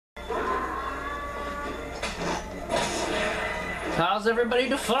Cause everybody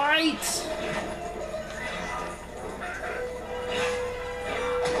to fight!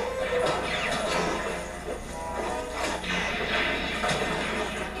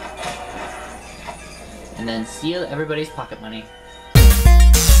 And then steal everybody's pocket money.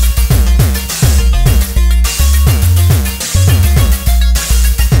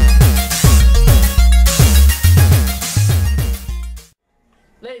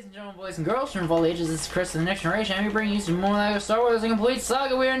 Ladies and gentlemen, boys and girls from all ages, this is Chris of the Next Generation, and we bring you some more LEGO Star Wars: A Complete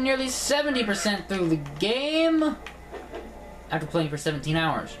Saga. We are nearly 70% through the game after playing for 17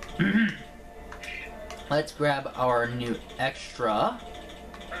 hours. Let's grab our new extra,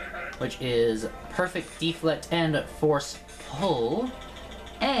 which is Perfect Deflect and Force Pull.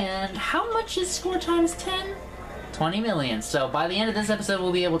 And how much is score times 10? 20 million. So by the end of this episode,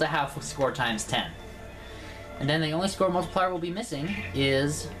 we'll be able to have score times 10. And then the only score multiplier we'll be missing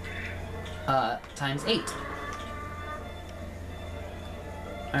is times 8.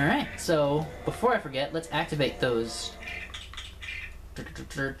 Alright, so before I forget, let's activate those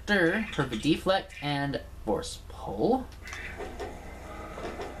Perfect Deflect and Force Pull.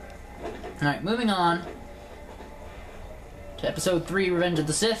 Alright, moving on to Episode 3, Revenge of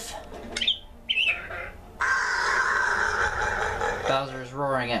the Sith. Bowser is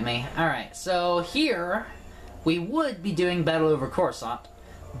roaring at me. Alright, so here we would be doing Battle over Coruscant,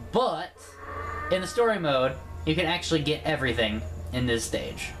 but in the story mode, you can actually get everything in this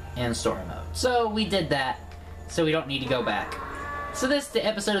stage in story mode. So we did that, so we don't need to go back. So the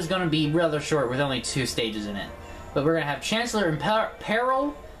episode is going to be rather short with only 2 stages in it. But we're going to have Chancellor in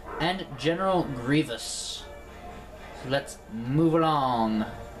Peril and General Grievous. So let's move along.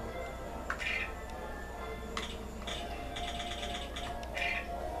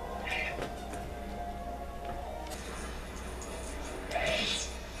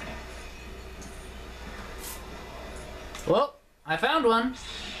 Well, I found one.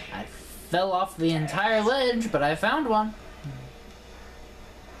 I fell off the entire ledge, but I found one.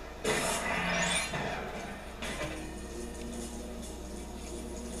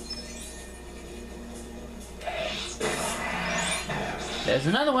 There's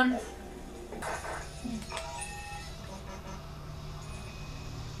another one.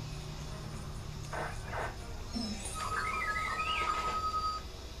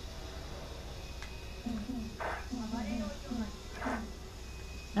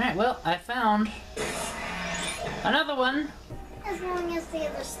 Alright, well, I found another one. As long as the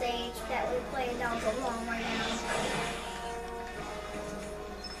other stage that we played down the long right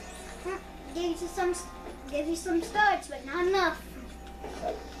now. Gave you some studs, but not enough.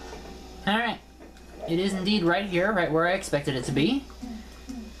 Alright. It is indeed right here, right where I expected it to be.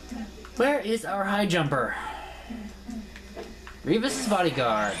 Where is our high jumper? Grievous'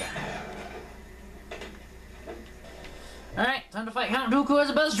 bodyguard. Alright, time to fight Count Dooku as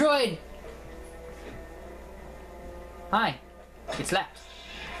a Buzz Droid! Hi. Get slapped.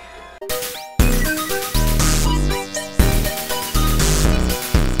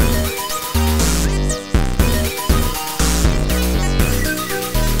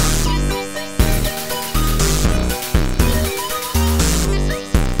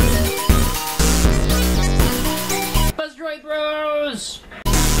 Buzz Droid Bros!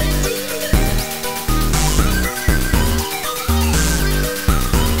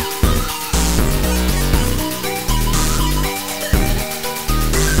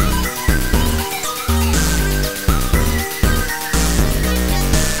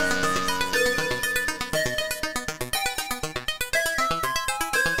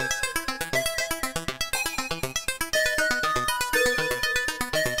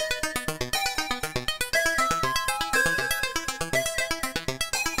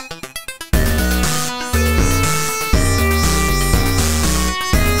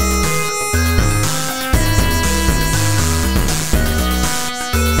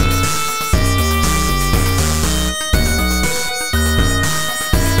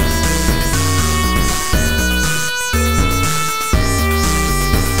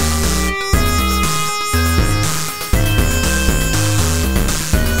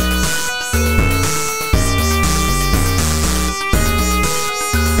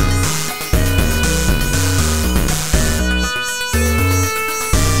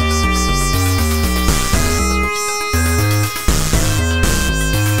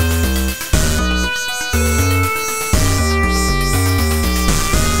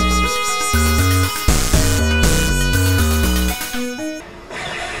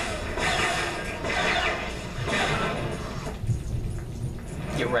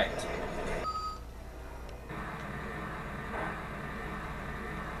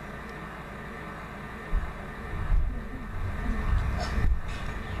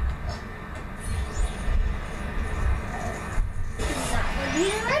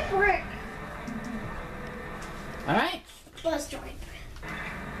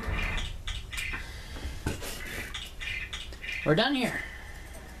 We're done here.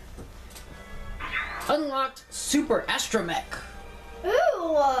 Unlocked Super Astromech.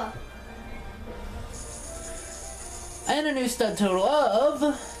 Ooh! And a new stud total of...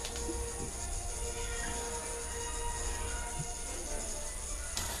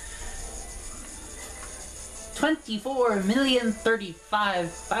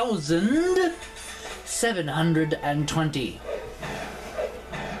 $24,035,720.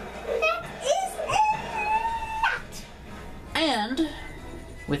 That is a lot! And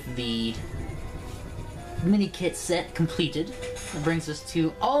with the mini kit set completed, that brings us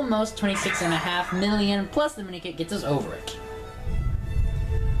to almost 26.5 million, plus the mini kit gets us over it.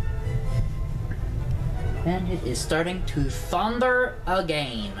 And it is starting to thunder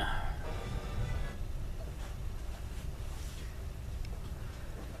again.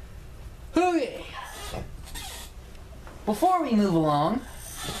 Okay. Before we move along,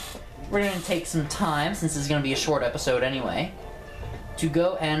 we're going to take some time, since this is going to be a short episode anyway, to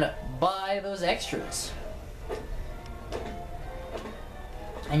go and buy those extras.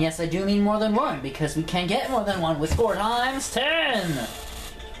 And yes, I do mean more than one, because we can get more than one with 4 times 10!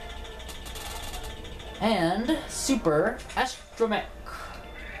 And Super Astromech.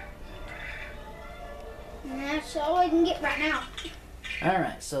 That's all I can get right now.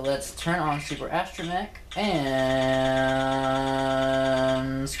 Alright, so let's turn on Super Astromech and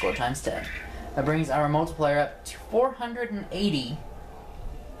score times 10. That brings our multiplier up to 480.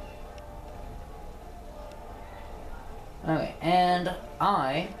 Okay, and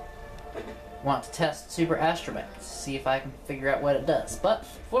I want to test Super Astromech to see if I can figure out what it does. But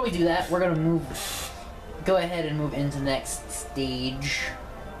before we do that, we're going to go ahead and move into the next stage,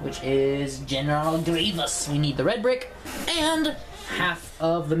 which is General Grievous. We need the red brick and half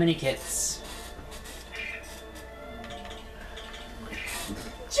of the mini kits.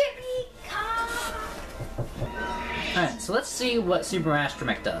 Chippy car! Alright, so let's see what Super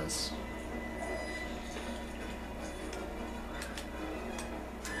Astromech does.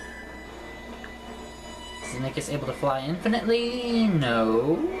 Does it make us able to fly infinitely?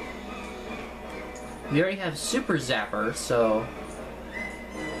 No. We already have Super Zapper, so...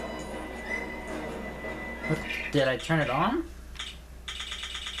 What, did I turn it on?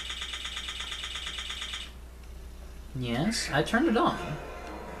 Yes, I turned it on.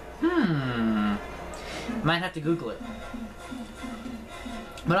 Might have to Google it.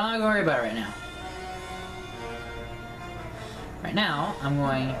 But I'm not going to worry about it right now. Right now, I'm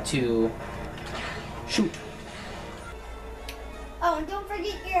going to shoot. Oh, and don't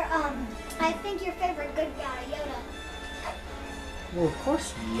forget your, I think your favorite good guy, Yoda. Well, of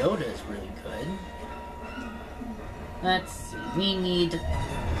course Yoda is really good. Let's see, we need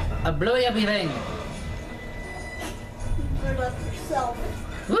a blowy-uppy thing. Good luck yourself.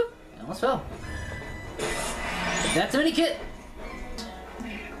 Whoop! I almost fell. But that's a mini kit!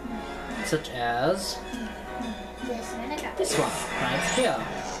 Such as This minute. this one, right here.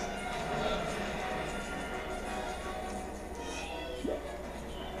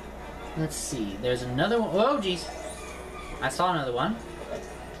 Let's see, there's another one. Oh, jeez. I saw another one.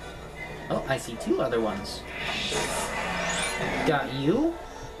 Oh, I see 2 other ones. Got you.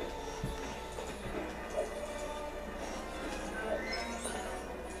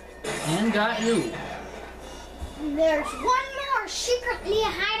 And got you. There's one more secretly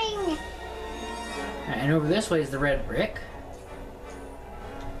hiding. Alright, and over this way is the red brick.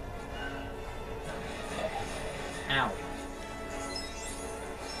 Ow.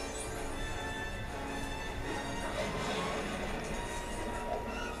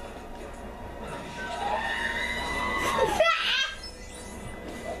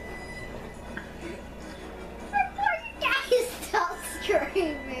 Stop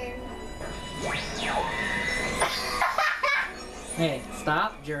screaming. Hey,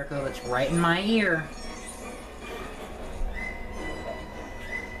 stop, Jericho. That's right in my ear.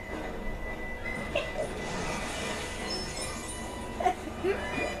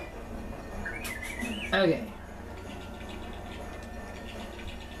 Okay.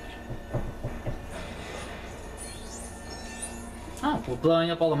 Oh, well,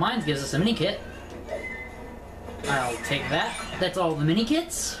 blowing up all the mines gives us a mini kit. I'll take that. That's all the mini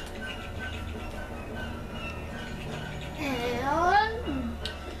kits. And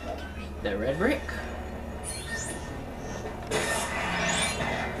The red brick.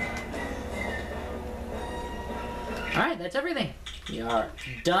 Alright, that's everything. We are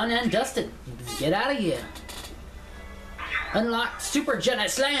done and dusted. Get out of here. Unlock Super Jedi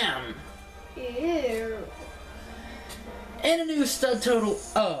Slam. ew. And a new stud total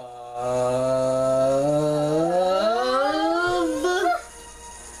of...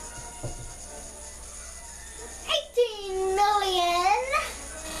 18 million.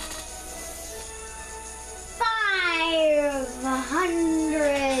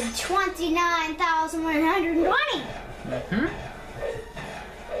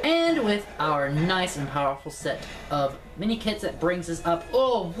 And with our nice and powerful set of mini kits, that brings us up,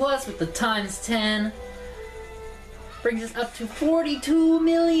 oh, plus with the times 10, brings us up to 42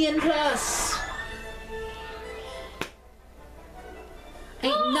 million plus.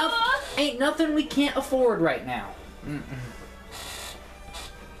 Ain't nothing we can't afford right now.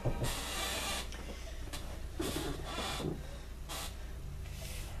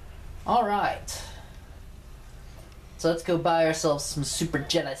 Alright. So let's go buy ourselves some super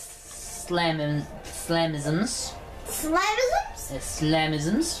jealous slamisms. Slamisms?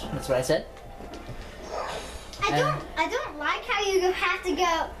 Slamisms, that's what I said. I don't like how you have to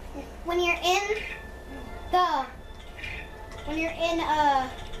go when you're in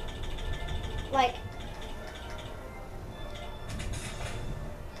like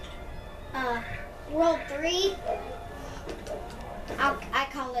World 3. I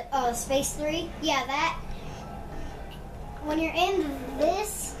call it Space 3. Yeah, that. When you're in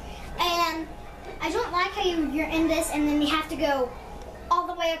this, and I don't like how you're in this, and then you have to go all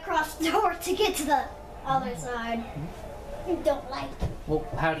the way across the door to get to the other side. I don't like it. Well,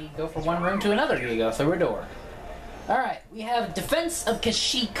 how do you go from one room to another? You go through a door. Alright, we have Defense of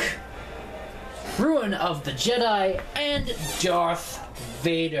Kashyyyk, Ruin of the Jedi, and Darth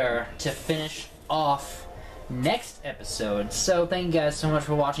Vader to finish off next episode. So thank you guys so much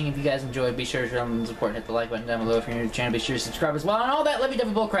for watching. If you guys enjoyed, be sure to show them support and hit the like button down below. If you're new to the channel, be sure to subscribe as well. And all that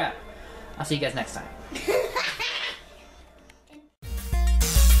lovey-dovey bull crap. I'll see you guys next time.